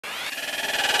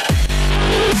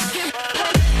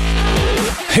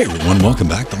Hey everyone, welcome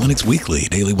back to Linux Weekly,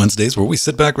 daily Wednesdays where we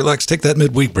sit back, relax, take that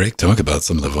midweek break, talk about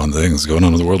some of the fun things going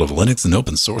on in the world of Linux and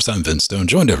open source. I'm Vince Stone,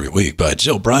 joined every week by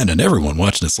Jill Bryan and everyone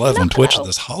watching us live on Twitch at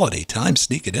this holiday time.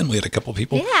 Sneak it in. We had a couple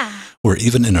people. Yeah. We're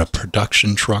even in a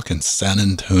production truck in San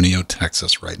Antonio,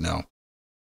 Texas right now,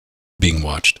 being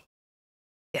watched.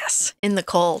 Yes, in the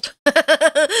cold.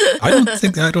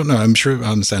 I don't know. I'm sure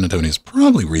San Antonio is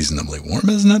probably reasonably warm,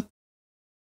 isn't it?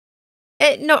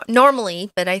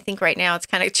 Normally, but I think right now it's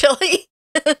kind of chilly.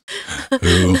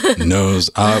 Who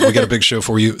knows? We got a big show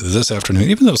for you this afternoon.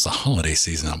 Even though it's the holiday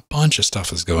season, a bunch of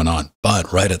stuff is going on.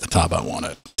 But right at the top, I want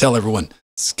to tell everyone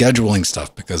scheduling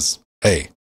stuff because, hey,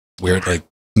 we're at like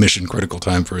mission critical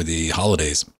time for the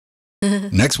holidays.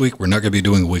 Next week, we're not going to be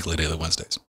doing weekly daily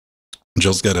Wednesdays.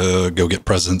 Jill's got to go get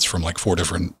presents from like 4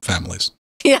 different families.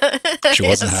 Yeah. She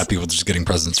wasn't happy with just getting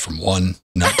presents from 1,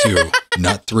 not 2,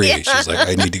 not 3. Yeah. She's like,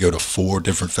 I need to go to 4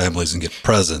 different families and get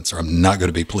presents or I'm not going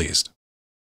to be pleased.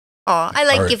 Oh, I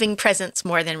like giving presents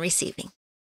more than receiving.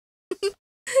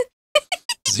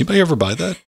 Does anybody ever buy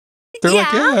that? They're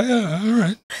like, yeah, all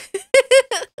right.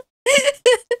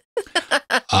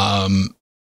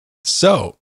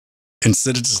 So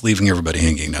instead of just leaving everybody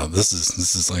hanging, now this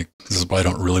is why I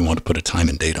don't really want to put a time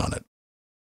and date on it.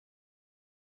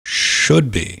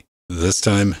 Should be this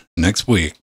time next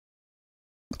week,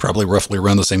 probably roughly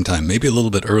around the same time, maybe a little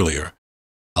bit earlier.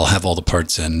 I'll have all the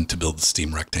parts in to build the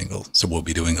Steam Rectangle. So we'll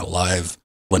be doing a live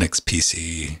Linux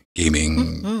PC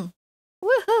gaming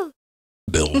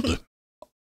build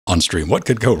on stream. What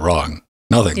could go wrong?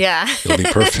 Nothing. Yeah. It'll be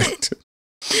perfect.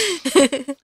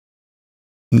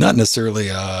 Not necessarily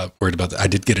worried about that. I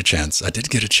did get a chance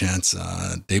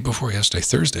day before yesterday,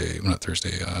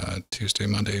 Tuesday,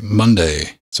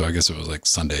 Monday. So I guess it was like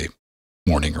Sunday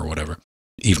morning or whatever,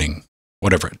 evening,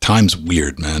 whatever. Time's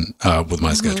weird, man, with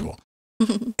my schedule.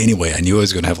 Anyway, I knew I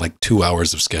was going to have like 2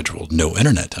 hours of scheduled no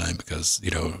internet time because,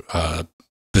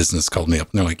 business called me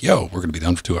up and they're like, yo, we're going to be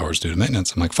down for 2 hours due to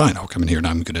maintenance. I'm like, fine, I'll come in here and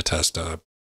I'm going to test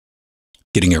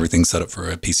getting everything set up for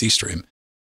a PC stream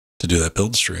to do that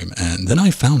build stream. And then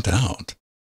I found out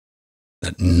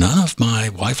that none of my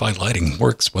Wi-Fi lighting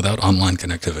works without online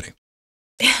connectivity.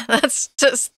 Yeah,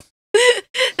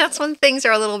 that's when things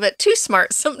are a little bit too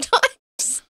smart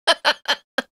sometimes.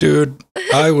 Dude,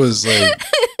 I was like,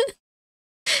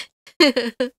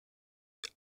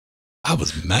 I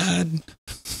was mad.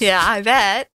 Yeah, I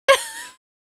bet.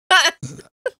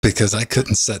 Because I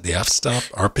couldn't set the f-stop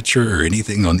aperture or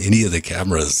anything on any of the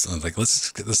cameras. I was like,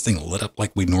 let's get this thing lit up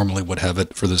like we normally would have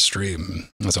it for the stream.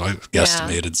 So I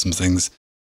guesstimated some things.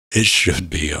 It should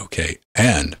be okay.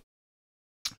 And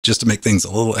just to make things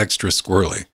a little extra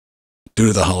squirrely, due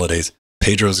to the holidays,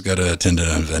 Pedro's got to attend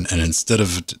an event. And instead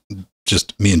of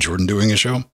just me and Jordan doing a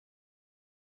show,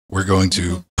 we're going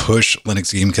to push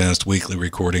Linux Gamecast weekly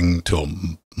recording till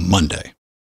Monday.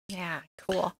 Yeah,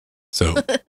 cool. So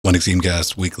Linux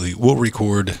Gamecast weekly will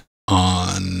record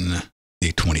on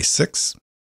the 26th.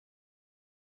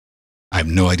 I have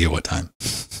no idea what time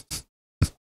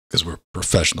because we're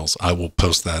professionals. I will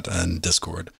post that in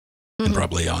Discord and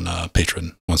probably on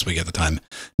Patreon once we get the time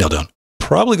nailed down.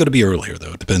 Probably going to be earlier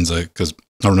though. It depends because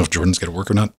I don't know if Jordan's going to work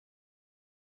or not.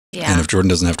 Yeah. And if Jordan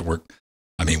doesn't have to work,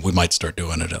 I mean, we might start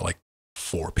doing it at like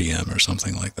 4 p.m. or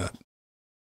something like that.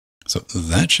 So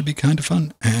that should be kind of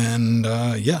fun. And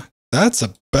yeah. That's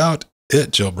about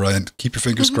it, Jill Bryan. Keep your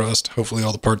fingers crossed. Hopefully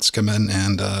all the parts come in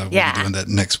and we'll be doing that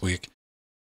next week.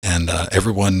 And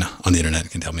everyone on the internet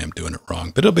can tell me I'm doing it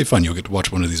wrong. But it'll be fun. You'll get to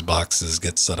watch one of these boxes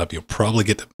get set up. You'll probably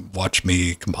get to watch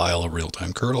me compile a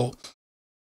real-time kernel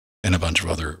and a bunch of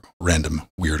other random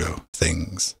weirdo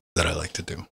things that I like to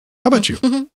do. How about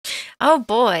you? Oh,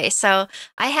 boy. So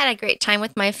I had a great time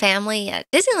with my family at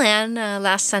Disneyland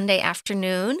last Sunday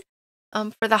afternoon.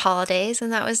 For the holidays,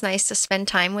 and that was nice to spend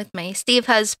time with my Steve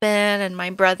husband and my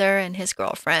brother and his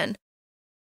girlfriend.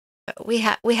 We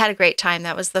had a great time.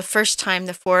 That was the first time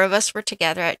the 4 of us were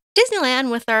together at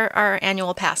Disneyland with our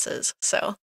annual passes.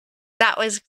 So that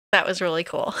was really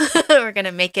cool. We're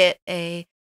gonna make it a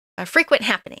frequent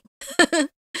happening.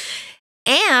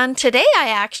 And today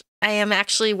I am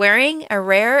actually wearing a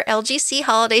rare LGC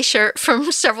holiday shirt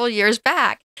from several years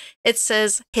back. It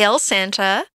says "Hail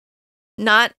Santa,"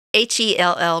 not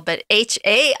HELL, but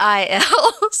HAIL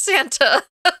Santa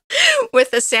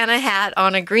with a Santa hat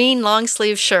on a green long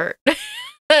sleeve shirt.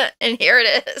 And here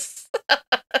it is.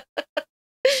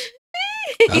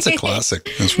 That's a classic.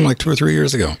 That's from like 2 or 3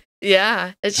 years ago.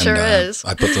 Yeah, it sure is.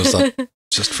 I put those up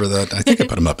just for that. I think I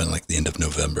put them up in like the end of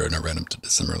November and I ran them to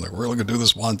December. Like, we're going to do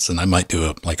this once and I might do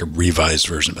a revised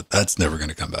version, but that's never going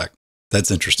to come back.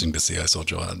 That's interesting to see. I saw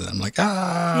Joe and I'm like,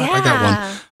 I got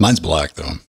one. Mine's black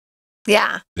though.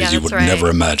 Yeah. as Yeah, you would that's never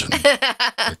right. imagine.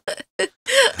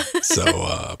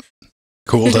 So,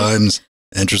 cool times,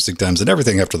 interesting times, and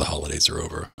everything after the holidays are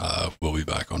over. We'll be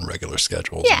back on regular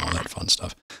schedules and all Yeah. that fun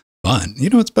stuff. But,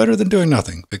 it's better than doing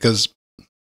nothing, because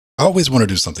I always want to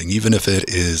do something, even if it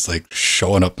is like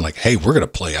showing up and like, hey, we're going to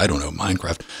play, I don't know,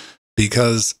 Minecraft,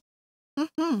 because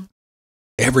Mm-hmm.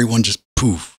 everyone just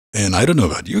poof. And I don't know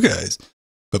about you guys,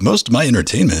 but most of my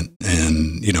entertainment and,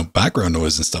 background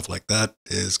noise and stuff like that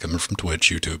is coming from Twitch,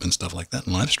 YouTube, and stuff like that,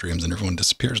 and live streams, and everyone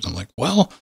disappears. And I'm like,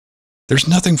 well, there's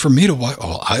nothing for me to watch.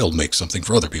 Oh, I'll make something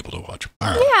for other people to watch. All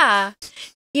right. Yeah.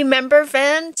 You remember,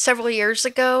 Ven, several years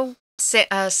ago,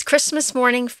 Christmas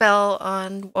morning fell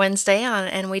on Wednesday,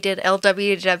 and we did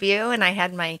LWDW, and I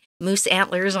had my moose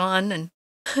antlers on, and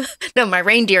no, my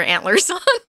reindeer antlers on.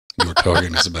 You were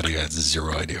talking to somebody who has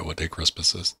zero idea what day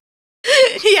Christmas is.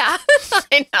 Yeah,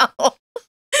 I know.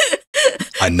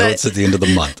 I know it's at the end of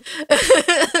the month.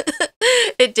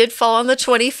 It did fall on the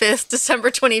 25th,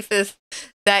 December 25th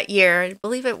that year. I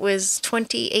believe it was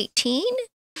 2018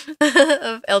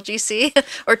 of LGC,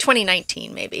 or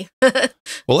 2019 maybe.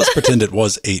 Well, let's pretend it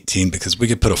was 18, because we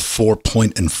could put a 4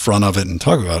 point in front of it and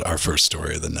talk about our first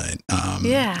story of the night.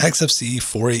 Yeah. XFCE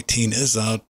 4.18 is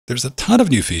out. There's a ton of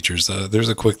new features. There's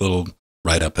a quick little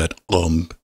write-up at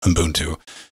Ubuntu,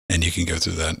 and you can go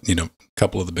through that, a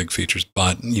couple of the big features.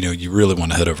 But, you really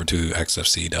want to head over to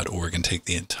xfce.org and take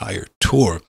the entire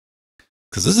tour,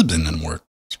 because this has been in works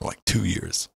for like 2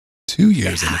 years. 2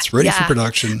 years, and it's ready for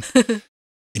production.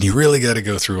 And you really got to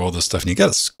go through all this stuff, and you got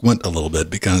to squint a little bit,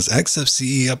 because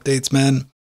XFCE updates, man,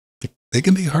 they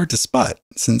can be hard to spot.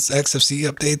 Since XFCE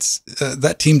updates,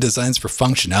 that team designs for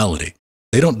functionality.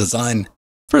 They don't design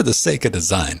for the sake of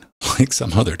design, like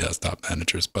some other desktop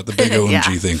managers. But the big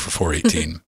OMG thing for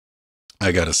 4.18,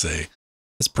 I got to say,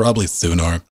 is probably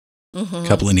Thunar. A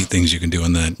couple of neat things you can do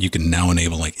in that. You can now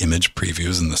enable like image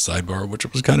previews in the sidebar, which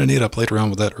was kind of neat. I played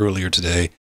around with that earlier today.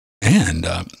 And,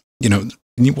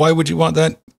 why would you want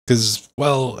that? Because,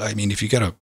 well, I mean, if you got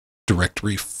a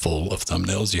directory full of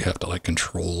thumbnails, you have to like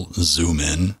control zoom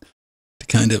in to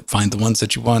kind of find the ones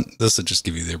that you want. This will just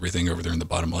give you everything over there in the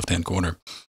bottom left-hand corner,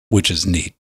 which is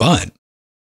neat. But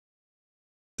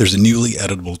there's a newly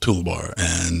editable toolbar,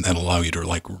 and that'll allow you to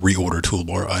like reorder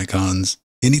toolbar icons,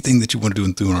 anything that you want to do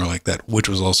in Thunar like that, which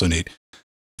was also neat.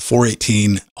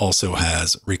 4.18 also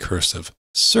has recursive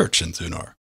search in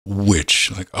Thunar,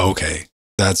 which, like, okay,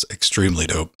 that's extremely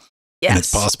dope. Yes. And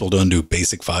it's possible to undo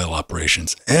basic file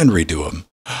operations and redo them.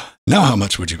 Now, how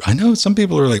much would you? I know some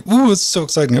people are like, ooh, it's so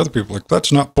exciting. Other people are like,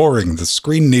 that's not boring. The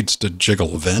screen needs to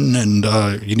jiggle, Ven, and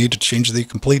you need to change the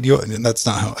complete. And that's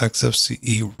not how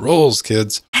XFCE rolls,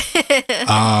 kids.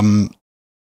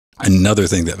 Another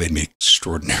thing that made me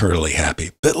extraordinarily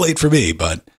happy, bit late for me,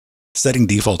 but setting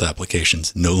default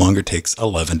applications no longer takes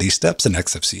 11 steps in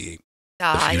XFCE.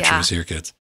 The future is here,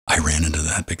 kids. I ran into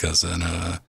that because in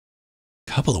a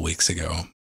couple of weeks ago,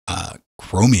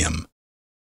 Chromium,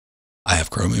 I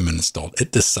have Chromium installed.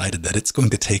 It decided that it's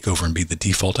going to take over and be the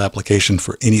default application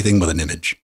for anything with an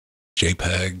image.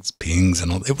 JPEGs, pings,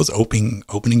 and all. It was opening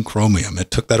Chromium. It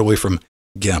took that away from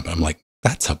GIMP. I'm like,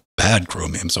 that's a bad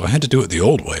Chromium. So I had to do it the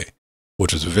old way,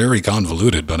 which was very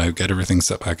convoluted, but I got everything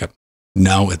set back up.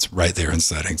 Now it's right there in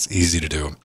settings. Easy to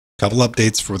do. Couple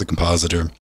updates for the compositor.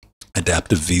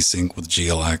 Adaptive VSync with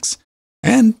GLX.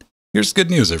 And here's good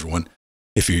news, everyone.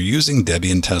 If you're using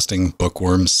Debian testing,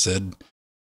 Bookworm, SID,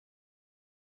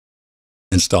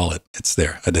 install it. It's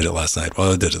there. I did it last night.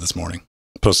 Well, I did it this morning.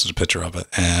 Posted a picture of it.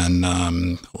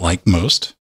 And like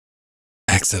most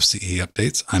XFCE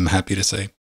updates, I'm happy to say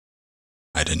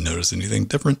I didn't notice anything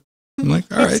different. I'm like,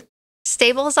 all right.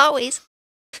 Stable as always.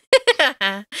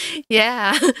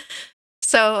 Yeah.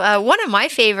 So one of my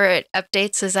favorite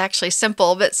updates is actually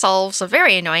simple, but solves a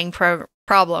very annoying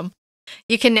problem.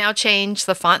 You can now change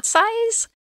the font size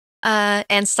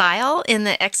and style in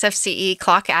the XFCE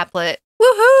clock applet.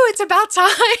 Woohoo! It's about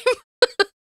time.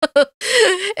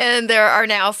 And there are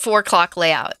now 4 clock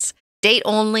layouts: date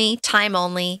only, time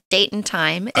only, date and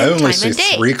time, and I only time see and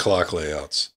date. 3 clock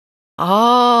layouts.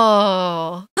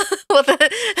 Oh, well,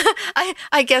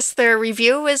 I guess their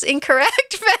review was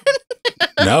incorrect, Ben.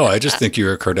 No, I just think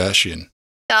you're a Kardashian.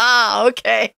 Ah,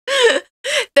 okay.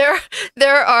 There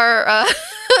are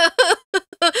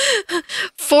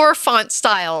 4 font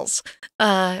styles,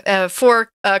 4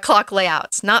 clock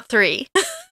layouts, not 3.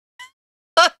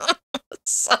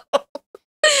 So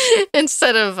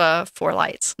instead of 4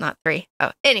 lights, not 3.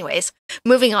 Oh, anyways,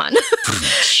 moving on.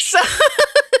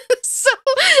 So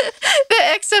the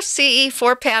XFCE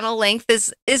 4 panel length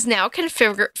is now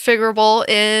configurable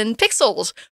in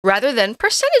pixels rather than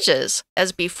percentages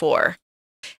as before.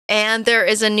 And there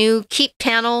is a new Keep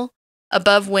Panel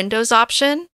Above Windows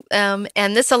option. And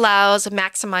this allows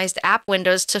maximized app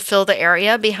windows to fill the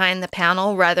area behind the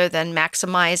panel rather than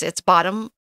maximize its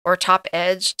bottom or top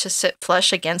edge to sit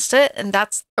flush against it. And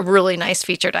that's a really nice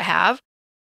feature to have.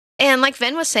 And like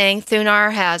Ven was saying,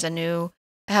 Thunar has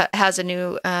a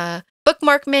new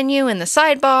bookmark menu in the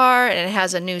sidebar, and it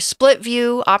has a new split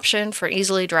view option for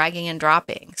easily dragging and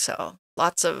dropping. So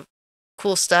lots of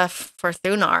cool stuff for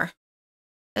Thunar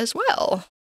as well.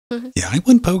 Yeah, I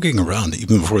went poking around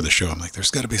even before the show. I'm like, there's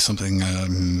got to be something.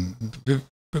 It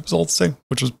was all the same,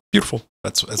 which was beautiful.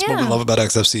 That's what we love about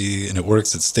XFCE, and it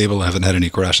works. It's stable. I haven't had any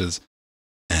crashes.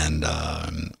 And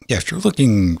if you're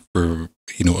looking for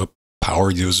a power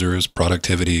users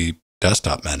productivity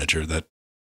desktop manager that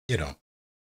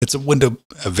it's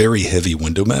a very heavy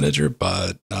window manager,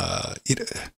 but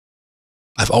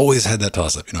I've always had that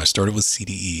toss up. I started with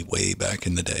CDE way back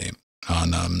in the day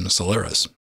on Solaris.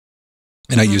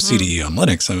 And I use CDE on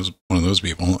Linux. I was one of those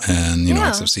people. And,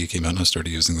 XFCE came out and I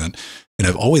started using that. And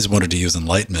I've always wanted to use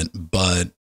Enlightenment,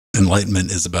 but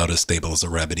Enlightenment is about as stable as a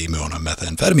rabbit emu on a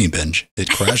methamphetamine binge. It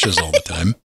crashes all the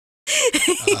time.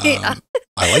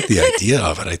 I like the idea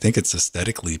of it. I think it's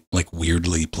aesthetically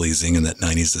weirdly pleasing in that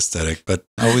 90s aesthetic, but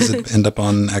I always end up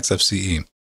on XFCE.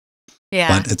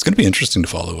 Yeah. But it's going to be interesting to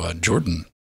follow Jordan,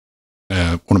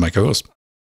 one of my co-hosts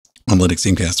on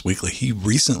Linux Gamecast Weekly. He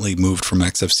recently moved from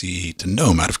XFCE to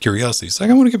GNOME out of curiosity. He's like,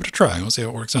 I want to give it a try. I want to see how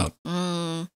it works out.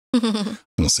 We'll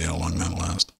see how long that'll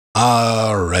last.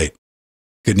 All right.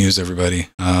 Good news, everybody.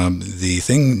 The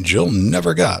thing Jill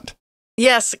never got.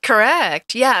 Yes,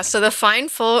 correct. Yeah, so the fine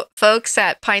folks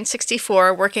at Pine64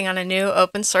 are working on a new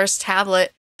open source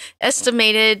tablet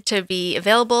estimated to be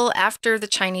available after the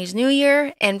Chinese New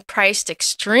Year and priced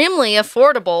extremely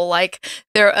affordable like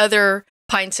their other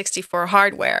Pine64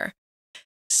 hardware.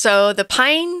 So the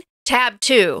PineTab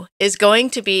 2 is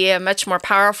going to be much more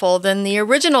powerful than the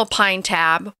original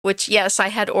PineTab, which, yes, I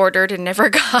had ordered and never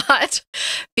got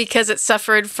because it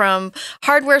suffered from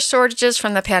hardware shortages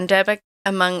from the pandemic,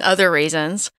 among other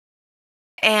reasons.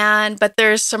 But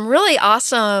there's some really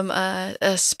awesome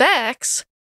specs,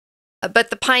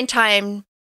 but the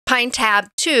PineTab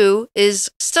 2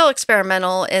 is still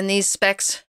experimental, and these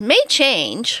specs may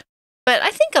change, but I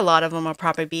think a lot of them will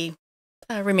probably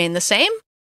remain the same.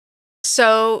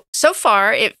 So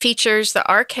far, it features the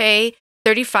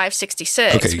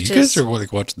RK3566. Okay, you guys are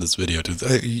watching this video.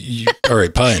 All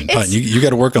right, Pine, you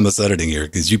got to work on this editing here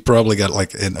because you probably got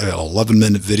an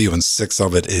 11-minute video and 6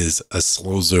 of it is a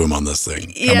slow zoom on this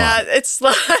thing. Come on. It's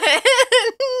slow.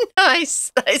 I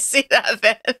see that,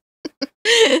 Ben.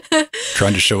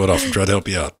 Trying to show it off. I'm trying to help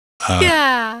you out.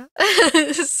 Yeah.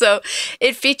 So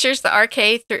it features the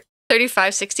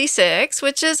RK3566,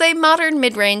 which is a modern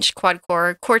mid-range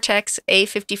quad-core Cortex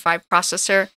A55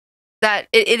 processor that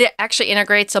it actually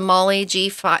integrates a Mali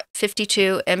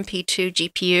G52 MP2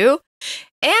 GPU,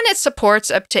 and it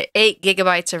supports up to 8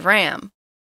 gigabytes of RAM.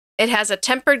 It has a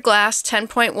tempered glass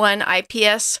 10.1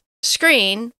 IPS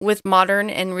screen with modern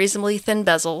and reasonably thin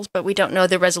bezels, but we don't know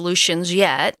the resolutions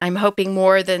yet. I'm hoping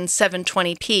more than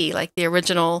 720p like the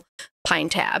original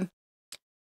PineTab.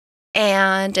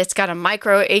 And it's got a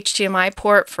micro HDMI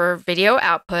port for video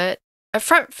output, a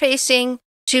front-facing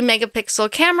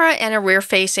 2-megapixel camera, and a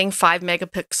rear-facing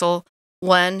 5-megapixel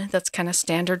one. That's kind of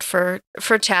standard for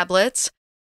tablets.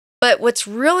 But what's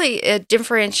really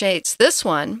differentiates this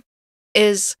one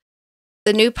is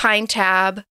the new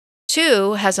PineTab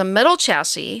 2 has a metal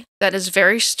chassis that is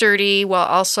very sturdy while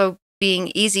also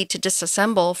being easy to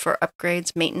disassemble for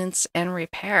upgrades, maintenance, and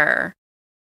repair.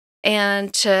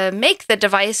 And to make the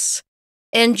device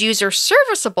end-user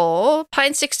serviceable,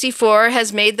 Pine64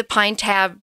 has made the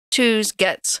PineTab 2's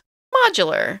guts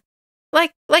modular,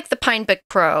 like the PineBook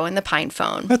Pro and the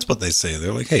PinePhone. That's what they say.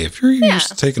 They're like, hey, if you're used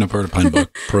to taking apart a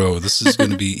PineBook Pro, this is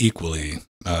going to be equally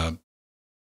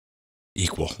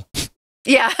equal.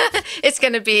 Yeah, it's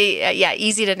going to be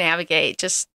easy to navigate,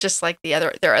 just like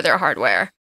their other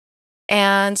hardware.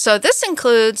 And so this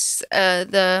includes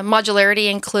the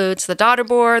modularity includes the daughter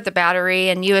board, the battery,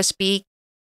 and USB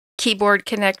keyboard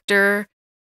connector,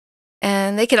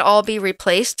 and they can all be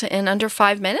replaced in under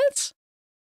 5 minutes.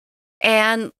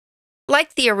 And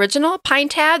like the original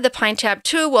PineTab, the PineTab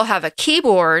 2 will have a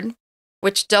keyboard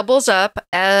which doubles up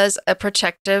as a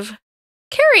protective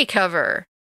carry cover.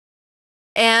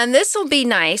 And this will be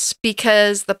nice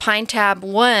because the PineTab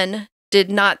 1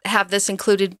 did not have this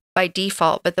included by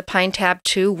default, but the PineTab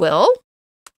 2 will.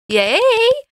 Yay!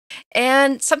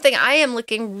 And something I am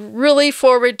looking really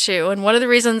forward to, and one of the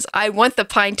reasons I want the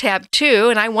PineTab 2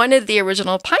 and I wanted the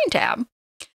original PineTab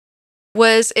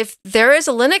was if there is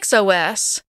a Linux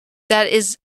OS that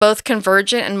is both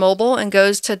convergent and mobile and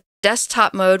goes to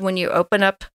desktop mode when you open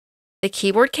up the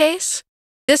keyboard case.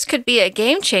 This could be a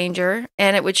game changer,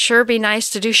 and it would sure be nice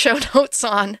to do show notes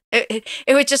on. It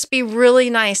would just be really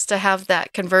nice to have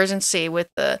that convergency with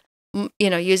the,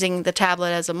 using the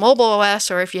tablet as a mobile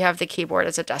OS, or if you have the keyboard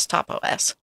as a desktop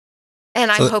OS. And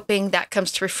I'm hoping that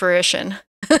comes to fruition.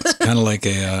 It's kind of like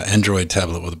a Android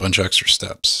tablet with a bunch of extra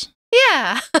steps.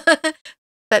 Yeah,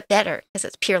 but better because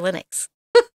it's pure Linux.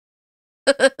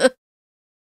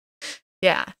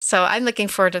 Yeah, so I'm looking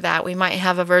forward to that. We might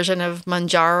have a version of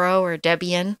Manjaro or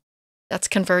Debian that's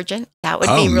convergent. That would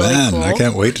be really cool. I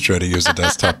can't wait to try to use a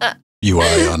desktop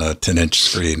UI on a 10-inch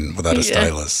screen without a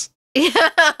stylus. Yeah.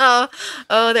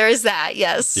 Oh, there is that.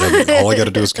 Yes. Yeah, all I got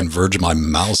to do is converge my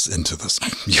mouse into this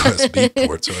USB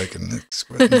port so I can.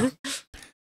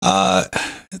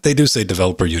 They do say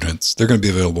developer units. They're going to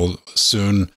be available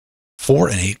soon. 4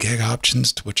 and 8 gig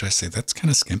options, to which I say that's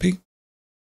kind of skimpy.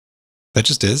 That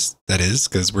just is. That is,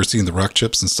 because we're seeing the rock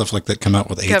chips and stuff like that come out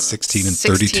with 8, 16, and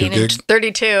 32 gig.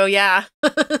 32, yeah.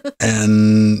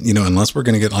 And, unless we're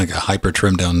going to get like a hyper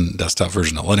trimmed down desktop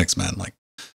version of Linux, man, like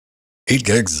 8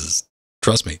 gigs is,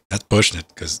 trust me, that's pushing it,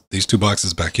 because these 2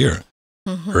 boxes back here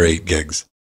are 8 gigs.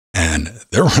 And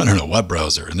they're running a web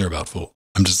browser and they're about full.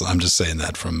 I'm just saying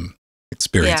that from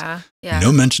experience. Yeah.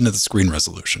 No mention of the screen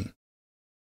resolution.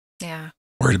 Yeah.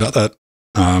 Worried about that.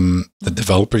 The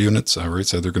developer units, I already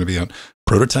said they're going to be out.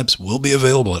 Prototypes will be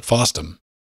available at FOSDEM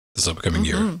this upcoming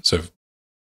year. So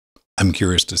I'm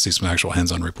curious to see some actual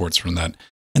hands-on reports from that.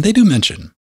 And they do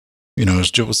mention,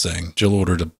 as Jill was saying, Jill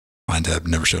ordered a PineTab,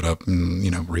 never showed up,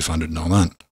 and, refunded and all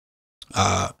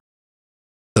that.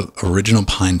 The original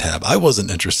PineTab, I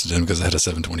wasn't interested in because it had a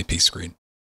 720p screen,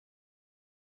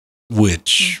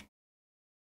 which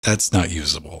that's not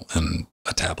usable in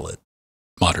a tablet.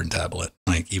 Modern tablet,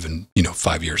 like even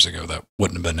 5 years ago, that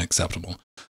wouldn't have been acceptable.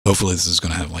 Hopefully this is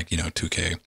going to have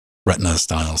 2K Retina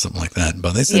style, something like that.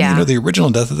 But they said the original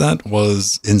death of that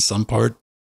was, in some part,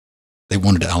 they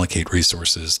wanted to allocate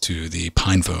resources to the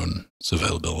PinePhone's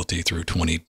availability through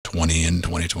 2020 and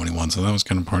 2021. So that was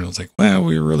kind of part of it. It's like, well,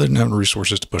 we really didn't have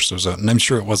resources to push those out, and I'm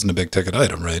sure it wasn't a big ticket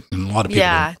item, right? And a lot of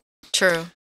people, true.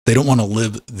 They don't want to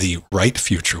live the right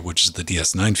future, which is the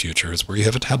DS9 future, is where you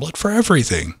have a tablet for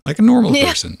everything, like a normal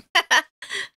person.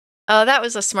 Oh, that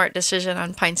was a smart decision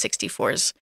on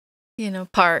Pine64's,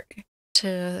 part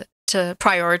to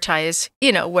prioritize,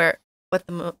 what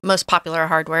the most popular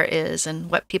hardware is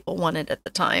and what people wanted at the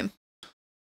time.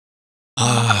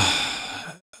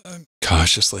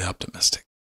 Cautiously optimistic.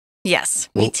 Yes,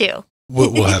 me too.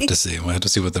 We'll have to see. We'll have to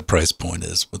see what the price point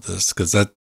is with this, because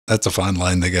that's a fine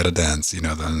line they got to dance.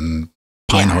 Then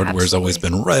Pine hardware's always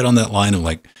been right on that line of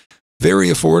very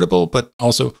affordable, but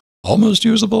also almost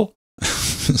usable.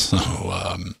 So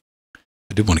I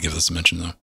did want to give this a mention,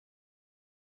 though.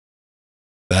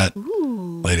 That,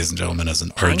 ladies and gentlemen, is an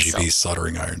RGB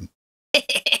soldering iron.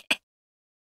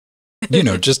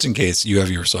 Just in case you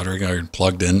have your soldering iron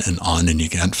plugged in and on and you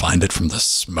can't find it from the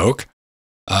smoke.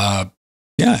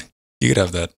 You could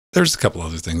have that. There's a couple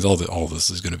other things. All this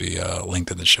is going to be linked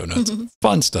in the show notes.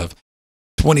 Fun stuff.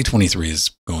 2023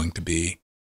 is going to be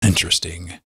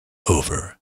interesting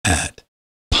over at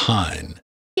Pine.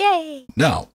 Yay!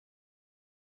 Now,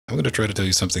 I'm going to try to tell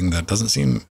you something that doesn't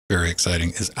seem very exciting,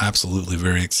 is absolutely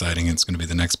very exciting. It's going to be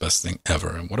the next best thing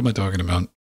ever. And what am I talking about?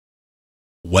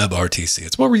 WebRTC.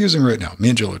 It's what we're using right now. Me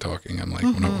and Jill are talking. I'm like,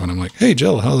 when I'm like, hey,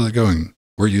 Jill, how's it going?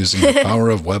 We're using the power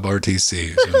of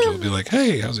WebRTC. So Jill will be like,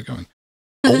 hey, how's it going?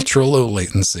 Ultra low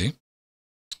latency.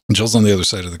 And Jill's on the other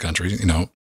side of the country, and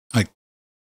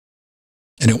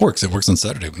it works. It works on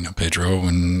Saturday. We know Pedro,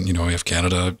 and we have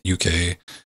Canada, UK,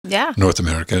 North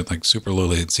America, super low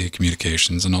latency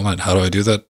communications and all that. How do I do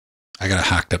that? I got a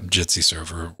hacked up Jitsi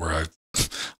server where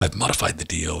I've modified the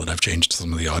deal and I've changed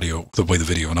some of the audio, the way the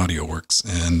video and audio works,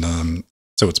 and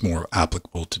so it's more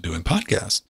applicable to doing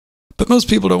podcasts. But most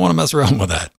people don't want to mess around with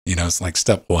that. It's like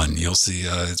step one. You'll see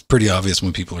it's pretty obvious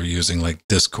when people are using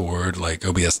Discord,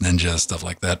 OBS Ninja, stuff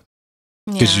like that.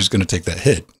 Because you're just going to take that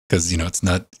hit. Because,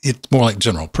 it's more like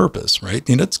general purpose, right?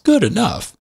 It's good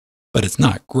enough, but it's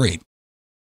not great.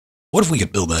 What if we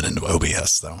could build that into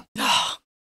OBS, though? Oh,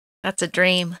 that's a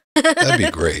dream. That'd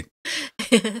be great.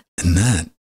 And that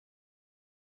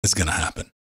is going to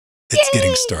happen. It's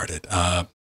getting started.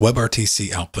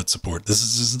 WebRTC output support. This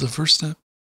is the first step.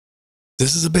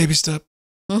 This is a baby step.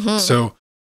 So,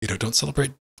 don't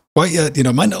celebrate quite yet.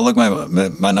 Might not look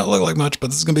like much, but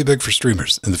this is going to be big for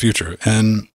streamers in the future.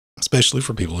 And especially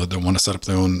for people who don't want to set up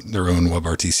their own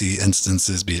WebRTC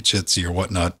instances, be it Jitsi or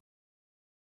whatnot.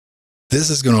 this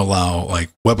is going to allow like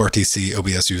WebRTC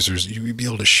OBS users, you'd be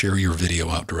able to share your video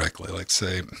out directly. Like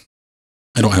say,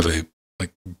 I don't have a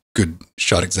like good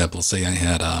shot example. Say I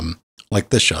had like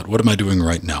this shot. What am I doing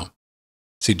right now?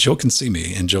 See, Jill can see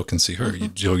me and Jill can see her.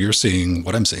 Mm-hmm. Jill, you're seeing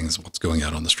what I'm seeing is what's going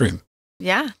out on the stream.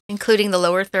 Yeah, including the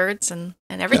lower thirds and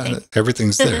everything. Yeah,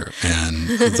 everything's there. And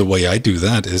the way I do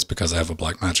that is because I have a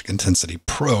Blackmagic Intensity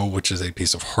Pro, which is a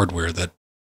piece of hardware that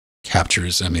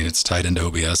captures, I mean, it's tied into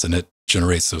OBS and it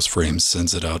generates those frames,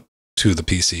 sends it out to the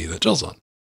PC that Jill's on.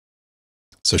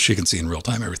 So she can see in real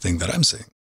time everything that I'm seeing.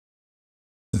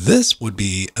 This would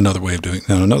be another way of doing,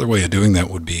 now another way of doing that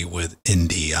would be with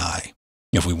NDI.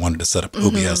 If we wanted to set up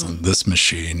OBS on this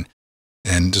machine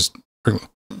and just,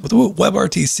 with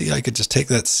WebRTC, I could just take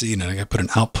that scene and I could put an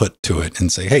output to it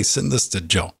and say, hey, send this to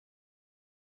Jill.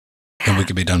 And we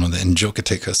could be done with it. And Jill could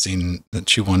take a scene that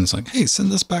she wants, like, hey,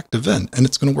 send this back to Vin. And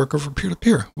it's going to work over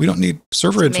peer-to-peer. We don't need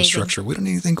server infrastructure. We don't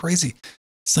need anything crazy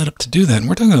set up to do that. And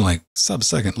we're talking like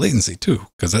sub-second latency too,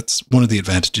 because that's one of the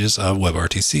advantages of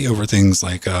WebRTC over things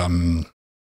like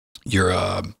your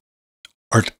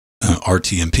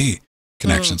RTMP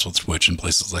connections with Twitch and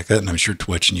places like that. And I'm sure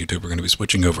Twitch and YouTube are going to be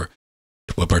switching over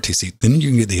to WebRTC. Then you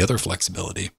can get the other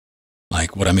flexibility.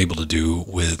 Like what I'm able to do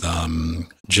with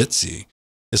Jitsi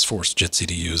is force Jitsi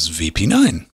to use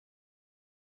VP9.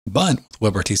 But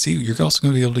with WebRTC, you're also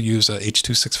going to be able to use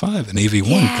H.265 and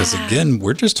AV1 because, again,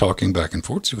 we're just talking back and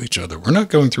forth to each other. We're not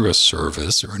going through a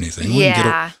service or anything. You're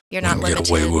not limited. Get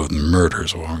away with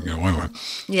murders.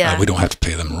 Yeah. We don't have to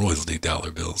pay them royalty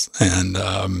dollar bills. And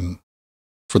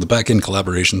for the back-end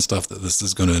collaboration stuff that this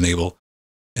is going to enable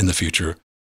in the future,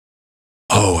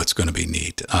 it's going to be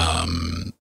neat.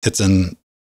 It's in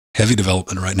heavy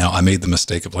development right now. I made the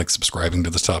mistake of like subscribing to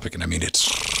this topic, and I mean, it's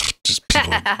just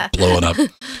people blowing up,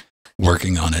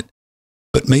 working on it.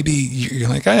 But maybe you're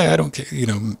like, I don't care. You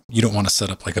don't want to set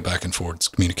up like a back and forwards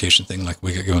communication thing like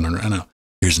we got going on right now.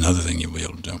 Here's another thing you'll be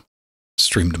able to do: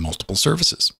 stream to multiple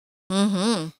services.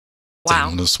 Mm-hmm. So Wow.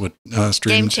 you want to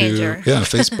stream Game changer. to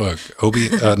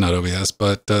Facebook, not OBS,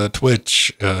 but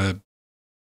Twitch,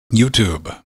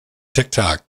 YouTube,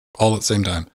 TikTok, all at the same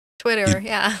time. Twitter,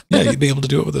 you'd be able to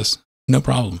do it with this, no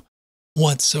problem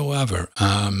whatsoever.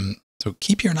 So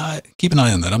keep an eye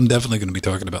on that. I'm definitely going to be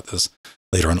talking about this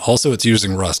later on. Also, it's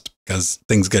using Rust because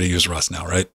things got to use Rust now,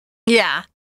 right? Yeah,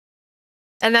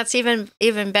 and that's even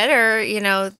better.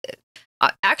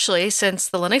 Actually, since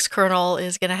the Linux kernel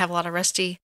is going to have a lot of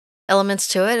Rusty elements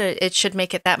to it, it should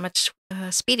make it that much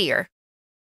speedier.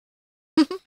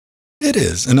 It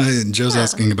is. And Joe's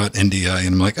asking about NDI,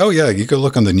 and I'm like, oh, yeah, you go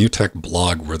look on the New Tech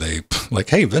blog where they, like,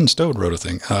 hey, Vin Stode wrote a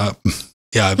thing.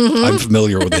 I'm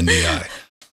familiar with NDI.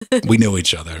 We know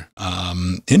each other.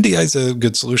 NDI is a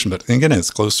good solution, but again, it's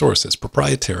closed source. It's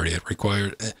proprietary. It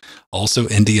required, also,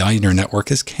 NDI in your network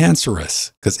is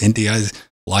cancerous because NDI's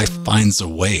life finds a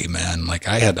way, man. Like,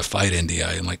 I had to fight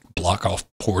NDI and, like, block off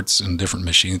ports and different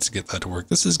machines to get that to work.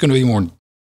 This is going to be more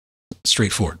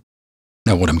straightforward.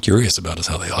 Now, what I'm curious about is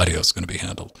how the audio is going to be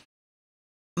handled.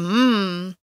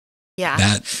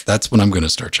 Yeah. That's when I'm going to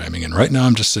start chiming in. Right now,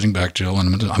 I'm just sitting back, Jill,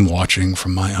 and I'm watching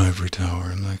from my ivory tower.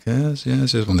 I'm like,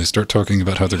 yes. When they start talking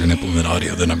about how they're going to implement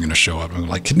audio, then I'm going to show up. I'm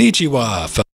like,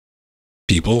 konnichiwa,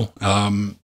 people.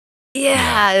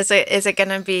 Yeah. Is it going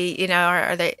to be,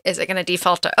 is it going to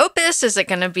default to Opus? Is it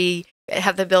going to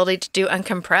have the ability to do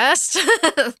uncompressed?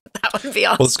 That would be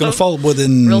awesome. Well, it's going to fall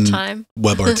within real time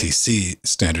WebRTC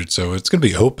standard, so it's going to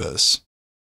be Opus.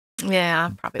 Yeah,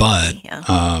 probably.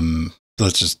 But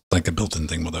that's just like a built-in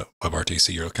thing with a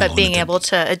WebRTC. You're kind of being able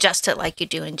to adjust it like you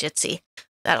do in Jitsi,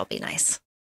 that'll be nice.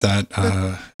 That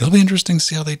it'll be interesting to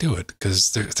see how they do it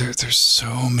because there's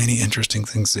so many interesting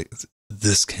things that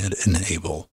this can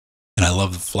enable. And I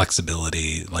love the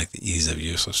flexibility, like the ease of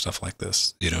use of stuff like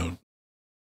this.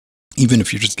 Even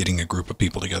if you're just getting a group of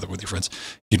people together with your friends,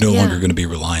 you're no longer going to be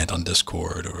reliant on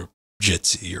Discord or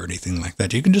Jitsi or anything like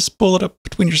that. You can just pull it up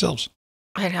between yourselves.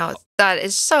 I know. That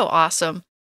is so awesome.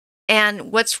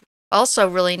 And what's also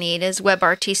really neat is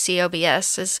WebRTC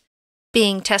OBS is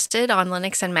being tested on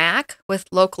Linux and Mac with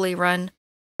locally run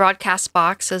broadcast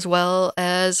box as well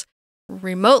as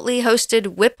remotely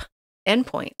hosted WIP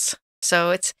endpoints.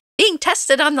 So it's being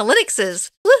tested on the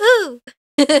Linuxes.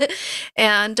 Woohoo!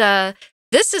 And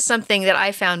this is something that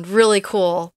I found really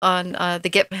cool on the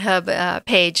GitHub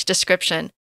page description,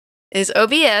 is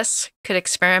OBS could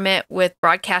experiment with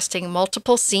broadcasting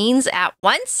multiple scenes at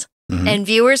once, and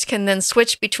viewers can then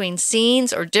switch between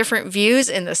scenes or different views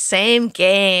in the same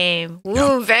game.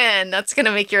 Woo, Van, that's going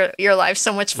to make your life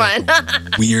so much fun.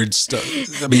 Like weird stuff.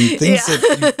 I mean, things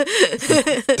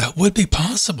that would be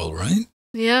possible, right?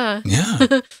 Yeah.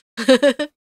 Yeah.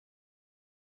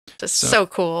 That's so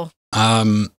cool.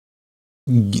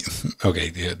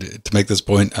 Okay, yeah, to make this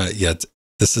point,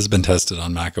 this has been tested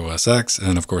on Mac OS X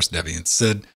and, of course, Debian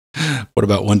SID. What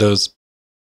about Windows?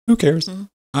 Who cares?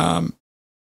 Mm-hmm.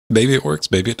 Maybe it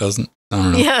works, maybe it doesn't. I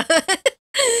don't know. Yeah.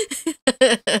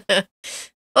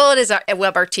 Well, it is a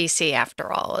WebRTC after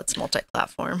all. It's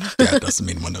multi-platform. Yeah, it doesn't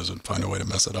mean Windows would find a way to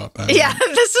mess it up. Yeah,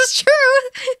 this is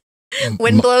true.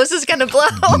 Wind blows is going to blow.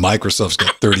 Microsoft's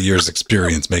got 30 years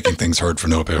experience making things hard for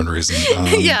no apparent reason.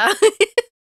 Yeah.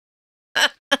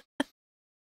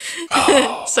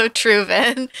 So true,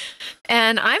 Ben.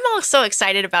 And I'm also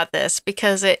excited about this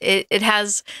because it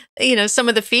has, some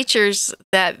of the features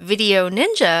that Video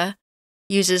Ninja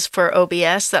uses for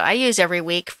OBS that I use every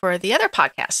week for the other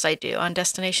podcasts I do on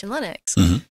Destination Linux.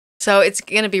 Mm-hmm. So it's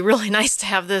going to be really nice to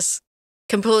have this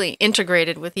completely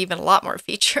integrated with even a lot more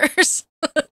features.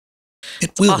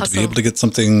 It will awesome. To be able to get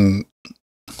something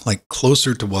like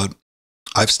closer to what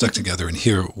I've stuck together in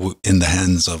here in the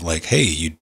hands of like, hey,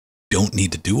 you don't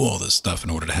need to do all this stuff in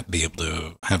order to be able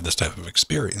to have this type of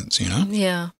experience,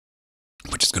 Yeah.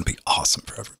 Which is going to be awesome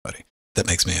for everybody. That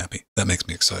makes me happy. That makes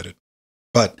me excited.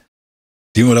 But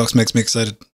do you know what else makes me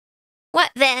excited?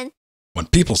 What then? When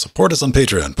people support us on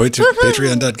Patreon.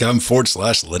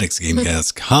 Patreon.com/Linux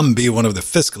Gamecast. Come be one of the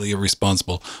fiscally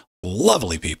irresponsible,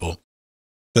 lovely people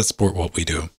that support what we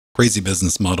do. Crazy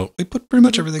business model. We put pretty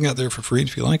much everything out there for free.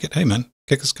 If you like it, hey man,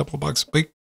 kick us a couple of bucks a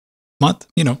week, month,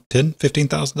 $10,000,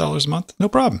 $15,000 a month. No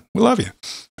problem. We love you.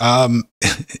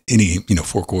 Any,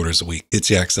 4 quarters a week gets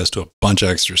you access to a bunch of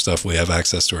extra stuff. We have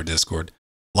access to our Discord,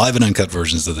 live and uncut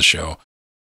versions of the show,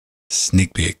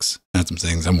 sneak peeks, and some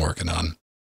things I'm working on.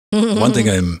 One thing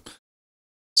I'm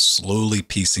slowly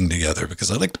piecing together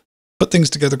because I like to put things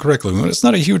together correctly. It's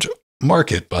not a huge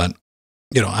market, but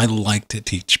I like to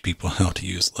teach people how to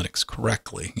use Linux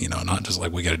correctly, not just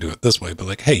like we got to do it this way, but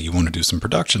like, hey, you want to do some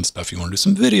production stuff, you want to do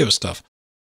some video stuff.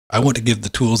 I want to give the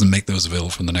tools and make those available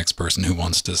for the next person who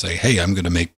wants to say, hey, I'm going to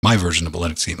make my version of a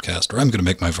Linux Gamecast, or I'm going to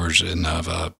make my version of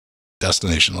a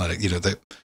Destination Linux,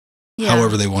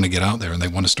 however they want to get out there and they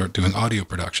want to start doing audio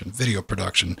production, video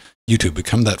production, YouTube,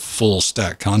 become that full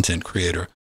stack content creator.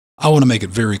 I want to make it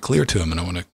very clear to them and I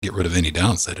want to get rid of any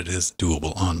doubts that it is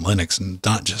doable on Linux, and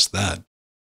not just that.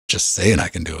 Just saying I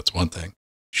can do it's one thing.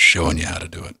 Showing you how to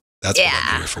do it. That's what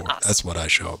I'm here for. Awesome. That's what I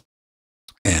show up.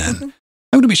 And I'm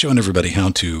going to be showing everybody how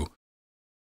to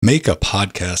make a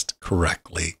podcast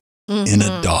correctly in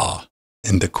a DAW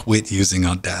and to quit using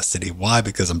Audacity. Why?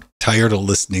 Because I'm tired of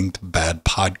listening to bad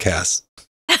podcasts.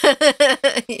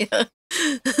 Yeah.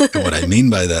 And what I mean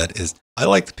by that is I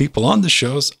like the people on the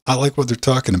shows. I like what they're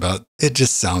talking about. It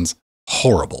just sounds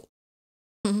horrible.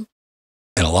 Mm-hmm.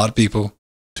 And a lot of people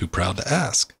too proud to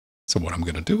ask. So what I'm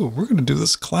going to do, we're going to do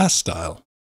this class style.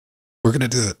 We're going to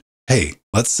do it. Hey,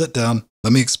 let's sit down.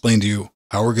 Let me explain to you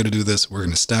how we're going to do this. We're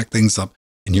going to stack things up,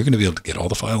 and you're going to be able to get all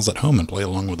the files at home and play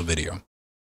along with the video.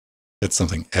 It's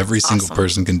something every single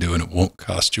person can do, and it won't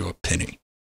cost you a penny.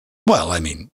 Well, I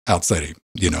mean, outside of,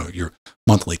 your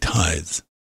monthly tithes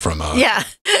from... Yeah.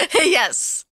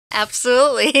 Yes,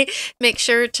 absolutely. Make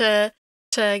sure to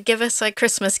give us a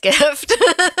Christmas gift.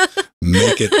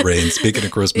 Make it rain. Speaking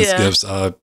of Christmas gifts,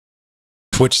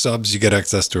 Twitch subs, you get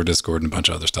access to our Discord and a bunch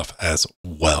of other stuff as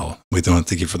well. We don't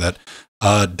thank you for that.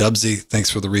 Dubsy, thanks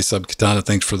for the resub. Katana,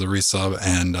 thanks for the resub.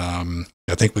 And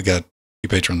I think we got your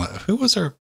patron. Who was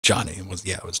our Johnny? It was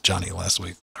Johnny last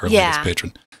week, our latest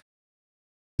patron.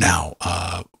 Now,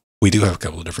 we do have a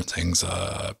couple of different things.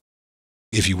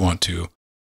 If you want to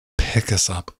pick us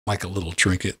up like a little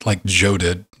trinket, like Joe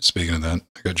did. Speaking of that,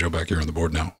 I got Joe back here on the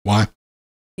board now. Why?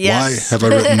 Yes. Why have I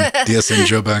written DSN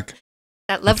Joe back?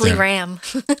 That lovely RAM.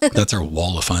 That's our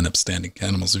wall of fine upstanding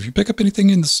animals. If you pick up anything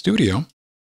in the studio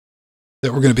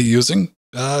that we're going to be using,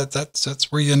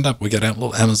 that's where you end up. We got a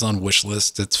little Amazon wish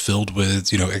list. It's filled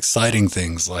with, exciting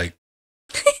things like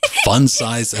fun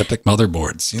size epic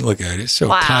motherboards. You look at it, it's so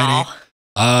tiny.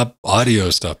 Audio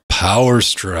stuff, power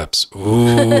strips.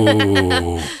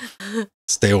 Ooh.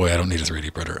 Stay away. I don't need a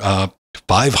 3D printer.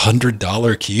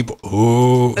 $500 keyboard.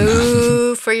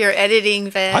 Ooh, for your editing,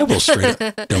 Van. I will straight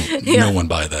up. No one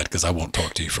buy that because I won't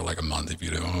talk to you for like a month if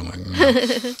you do.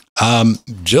 No.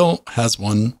 Jill has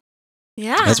one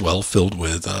as well filled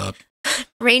with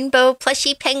rainbow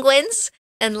plushy penguins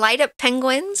and light up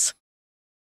penguins.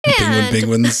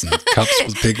 Penguins and cups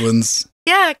with penguins.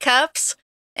 Yeah, cups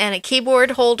and a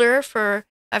keyboard holder for,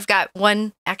 I've got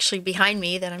one actually behind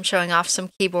me that I'm showing off some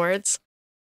keyboards.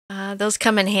 Those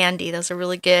come in handy. Those are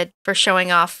really good for showing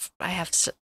off. I have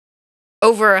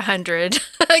over 100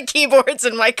 keyboards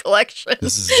in my collection.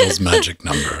 This is Jill's magic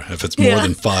number. If it's more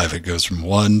than 5, it goes from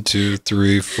 1, 2,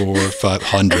 3, 4,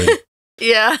 500.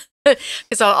 Yeah.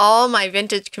 Because all my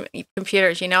vintage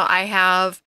computers, I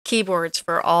have keyboards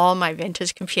for all my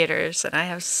vintage computers, and I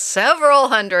have several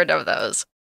hundred of those.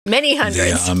 Many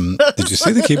hundreds. Did you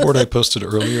see the keyboard I posted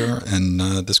earlier in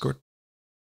Discord?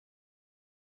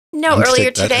 No,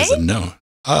 earlier today? That as a no.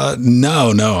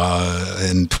 No.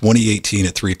 In 2018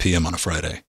 at 3 p.m. on a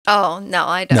Friday. Oh, no,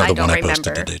 I don't remember. No, the one I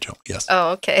posted today, Jill. Yes.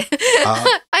 Oh, okay.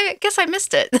 I guess I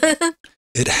missed it.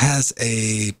 It has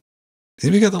a...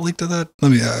 Have you got the link to that?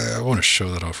 I want to show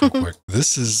that off real quick.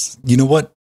 This is... You know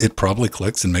what? It probably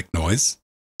clicks and make noise,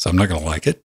 so I'm not going to like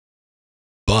it.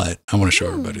 But I want to show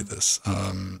everybody this.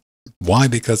 Why?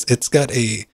 Because it's got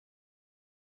a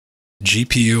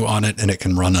GPU on it, and it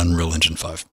can run Unreal Engine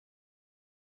 5.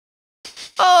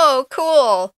 Oh,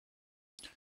 cool.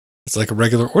 It's like a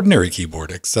regular, ordinary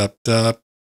keyboard, except it's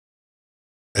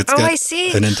got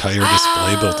an entire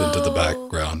display built into the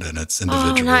background, and it's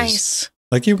individuals. Oh, nice.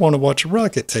 Like you want to watch a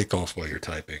rocket take off while you're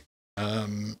typing.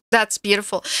 That's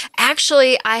beautiful.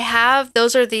 Actually, I have,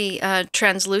 those are the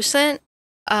translucent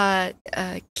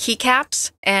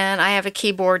keycaps, and I have a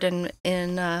keyboard I'm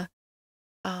going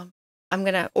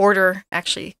to order,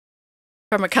 actually,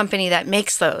 from a company that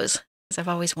makes those. I've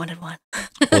always wanted one.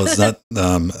 Well, it's not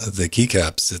the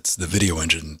keycaps; it's the video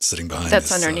engine sitting behind.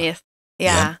 That's underneath.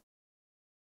 Yeah.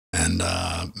 And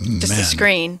just a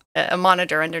screen, a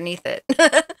monitor underneath it.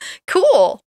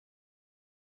 Cool.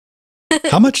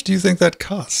 How much do you think that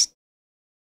costs?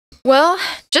 Well,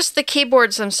 just the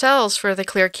keyboards themselves for the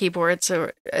clear keyboards,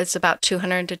 it's about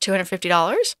 $200 to $250.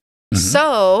 Mm-hmm.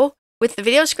 So with the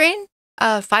video screen,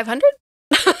 $500.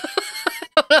 I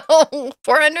don't know,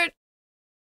 $400.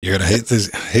 You're gonna hate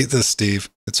this, Steve.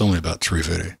 It's only about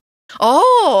 $350.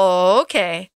 Oh,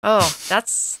 okay. Oh,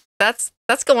 that's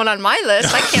going on my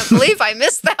list. I can't believe I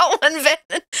missed that one,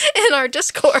 Vin, in our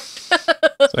Discord.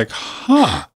 It's like,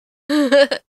 huh.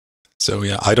 So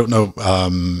yeah, I don't know.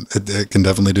 It can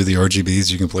definitely do the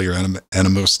RGBs. You can play your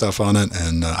Animo stuff on it,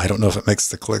 and I don't know if it makes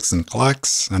the clicks and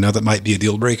clacks. I know that might be a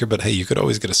deal breaker, but hey, you could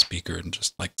always get a speaker and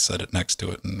just like set it next to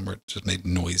it, and where it just made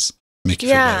noise, make you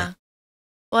feel better.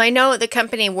 Well, I know the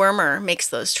company Wormer makes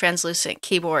those translucent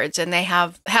keyboards, and they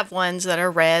have ones that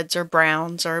are reds or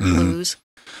browns or blues.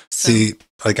 So. See,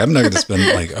 like I'm not going to spend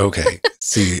like, okay,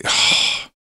 see,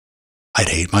 I'd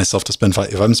hate myself to spend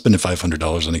if I'm spending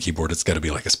 $500 on a keyboard, it's got to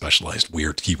be like a specialized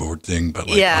weird keyboard thing. But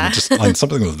like, on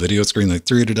something with a video screen, like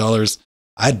 $300,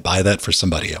 I'd buy that for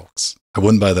somebody else. I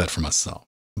wouldn't buy that for myself.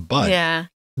 But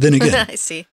then again, I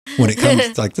see. When it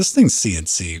comes to like this thing's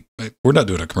CNC, we're not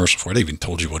doing a commercial for it. I even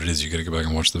told you what it is. You got to go back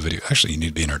and watch the video. Actually, you need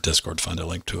to be in our Discord, find a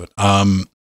link to it.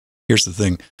 Here's the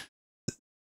thing.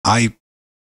 I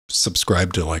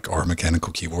subscribe to like our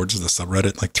mechanical keyboards, the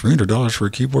subreddit, like $300 for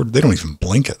a keyboard. They don't even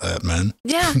blink at that, man.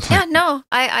 Yeah. No,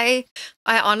 I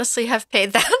honestly have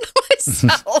paid that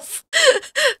myself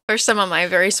for some of my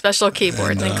very special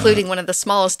keyboards, including one of the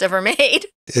smallest ever made.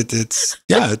 It's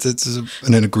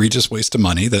an egregious waste of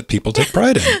money that people take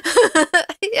pride in.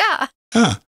 Yeah.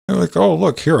 They're like, oh,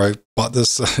 look here, I bought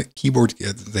this keyboard.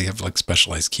 They have like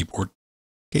specialized keyboard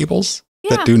cables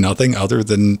that do nothing other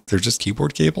than they're just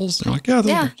keyboard cables. They're like, they're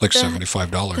like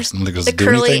 $75. And goes, the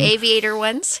curly aviator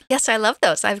ones. Yes, I love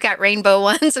those. I've got rainbow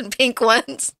ones and pink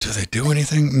ones. Do they do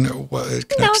anything? No,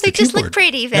 they just look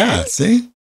pretty, Vin. Yeah,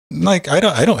 see? Like I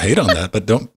don't hate on that, but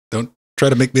don't try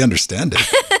to make me understand it.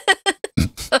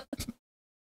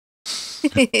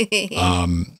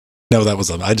 No, that was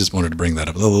I just wanted to bring that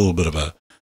up. A little bit of a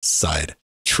side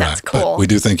track. That's cool. But we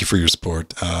do thank you for your support.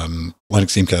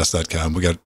 LinuxTeamcast.com. We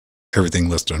got everything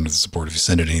listed under the support. If you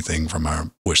send in anything from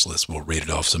our wish list, we'll read it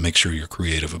off. So make sure you're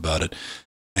creative about it.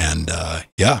 And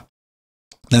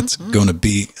that's going to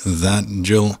be that,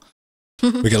 Jill.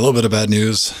 We got a little bit of bad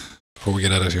news before we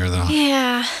get out of here, though.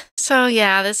 Yeah. So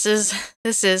this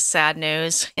is sad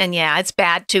news, and it's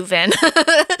bad too, Vin.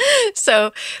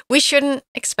 So we shouldn't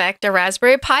expect a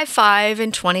Raspberry Pi 5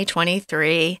 in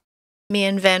 2023. Me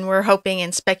and Vin were hoping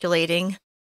and speculating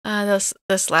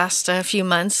this last few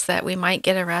months that we might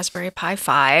get a Raspberry Pi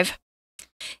 5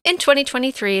 in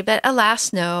 2023, but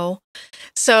alas, no.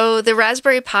 So the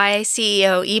Raspberry Pi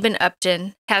CEO, Eben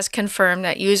Upton, has confirmed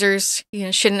that users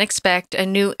shouldn't expect a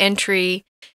new entry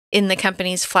in the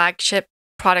company's flagship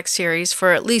product series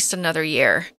for at least another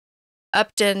year.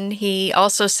 Upton, he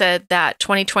also said that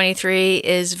 2023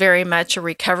 is very much a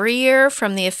recovery year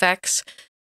from the effects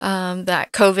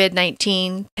that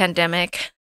COVID-19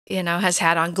 pandemic has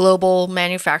had on global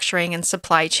manufacturing and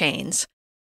supply chains.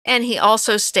 And he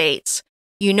also states,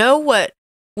 what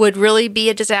would really be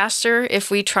a disaster if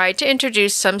we tried to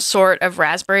introduce some sort of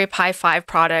Raspberry Pi 5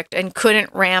 product and couldn't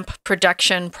ramp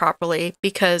production properly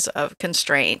because of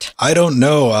constraint. I don't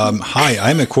know. Hi,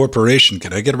 I'm a corporation.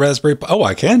 Can I get a Raspberry Pi? Oh,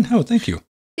 I can? Oh, thank you.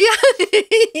 Yeah,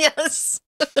 yes.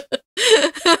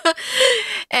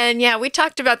 And yeah, we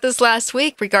talked about this last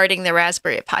week regarding the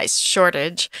Raspberry Pi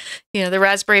shortage. The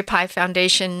Raspberry Pi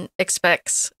Foundation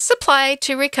expects supply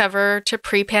to recover to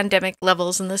pre-pandemic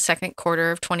levels in the second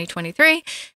quarter of 2023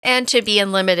 and to be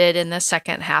unlimited in the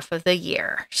second half of the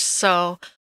year. So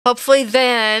hopefully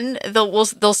then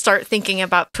they'll start thinking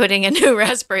about putting a new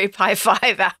Raspberry Pi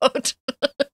 5 out.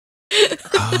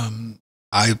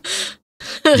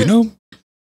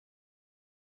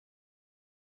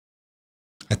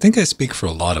 I think I speak for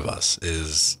a lot of us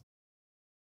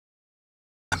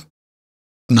I'm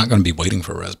not going to be waiting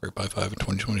for a Raspberry Pi 5 in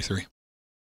 2023.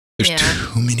 There's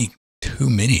too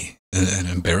many, an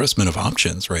embarrassment of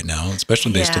options right now,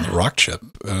 especially based on the Rock chip,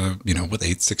 with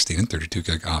 8, 16, and 32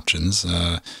 gig options,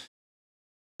 that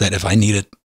if I needed,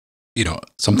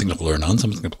 something to learn on,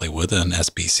 something to play with, an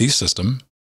SBC system,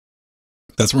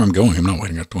 that's where I'm going. I'm not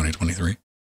waiting at 2023.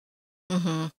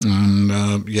 Mm-hmm. And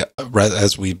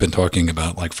as we've been talking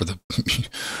about, like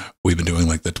we've been doing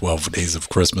like the 12 days of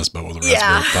Christmas, but with the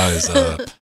Raspberry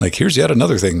Pis, like here's yet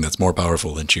another thing that's more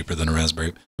powerful and cheaper than a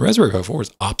Raspberry. The Raspberry Pi 4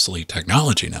 is obsolete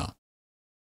technology now,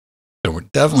 so we're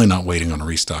definitely not waiting on a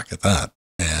restock at that.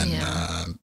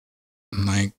 And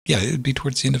it'd be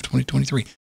towards the end of 2023.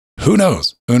 Who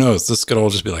knows? This could all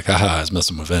just be like, haha, I was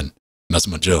messing with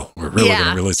Jill. We're really going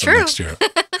to release it next year.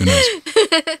 Who knows?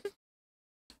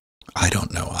 I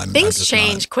don't know. Things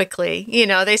change quickly.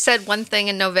 They said one thing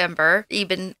in November,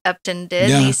 even Upton did.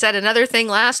 Yeah. He said another thing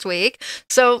last week.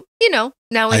 So,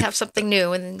 now we have something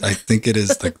new. And I think it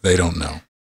is like they don't know.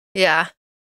 Yeah.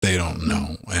 They don't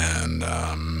know. And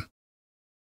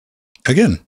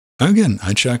again,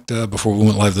 I checked before we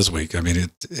went live this week. I mean,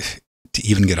 to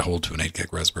even get a hold to an 8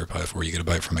 gig Raspberry Pi 4, you got to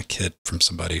buy it from a kit from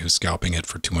somebody who's scalping it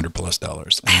for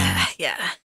 $200+. Yeah.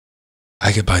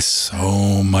 I could buy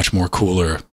so much more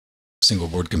cooler single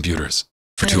board computers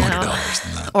for $200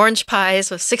 than that. Orange Pis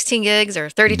with 16 gigs or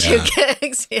 32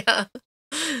 gigs. Yeah.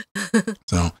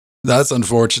 So that's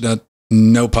unfortunate.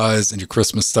 No Pis in your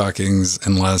Christmas stockings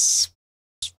unless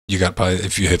you got Pi.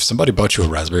 If somebody bought you a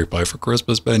Raspberry Pi for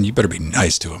Christmas, Ben, you better be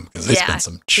nice to them because they spent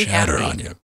some chatter on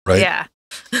you, right? Yeah.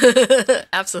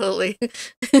 Absolutely.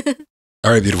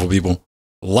 All right, beautiful people.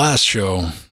 Last show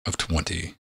of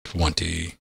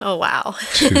 2020. Oh, wow.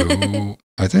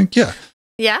 I think, yeah.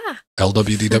 Yeah.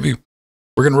 LWDW.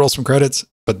 We're going to roll some credits,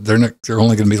 but they're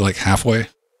only going to be like halfway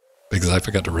because I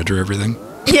forgot to render everything.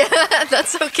 Yeah,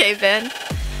 that's okay, Ben.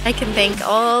 I can thank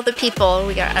all the people.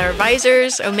 We got our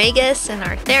advisors, Omegas and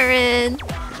our Theron.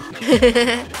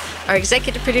 Our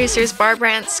executive producers,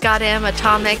 Barbrant, Scott M,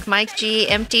 Atomic, Mike G,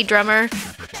 Empty Drummer,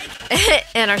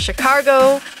 and our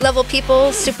Chicago level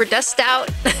people, Super Dust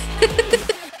Stout.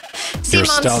 Sea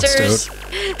Monsters,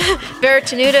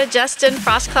 Veritanuda, Justin,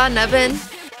 Frostclaw, Nubbin,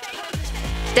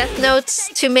 Death Notes,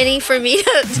 too many for me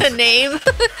to name,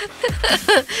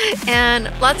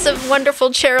 and lots of wonderful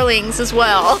chairlings as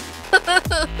well.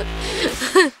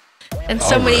 And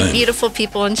so many beautiful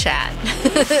people in chat.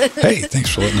 Hey, thanks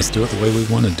for letting us do it the way we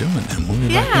want to do it. And we'll be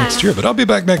back next year. But I'll be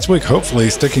back next week, hopefully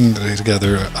sticking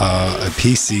together a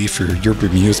PC for your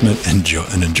amusement and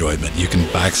enjoyment. You can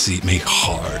backseat me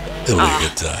hard. It'll be a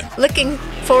good time. Looking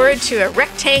forward to a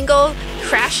rectangle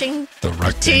crashing to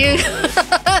you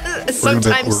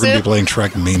sometime soon. We're going to be playing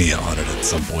Trackmania on it at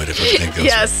some point if everything goes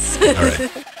well. All right.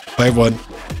 Bye, everyone.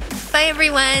 Bye,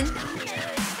 everyone.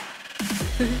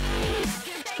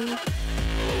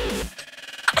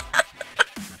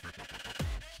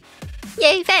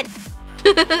 Yay, Ben!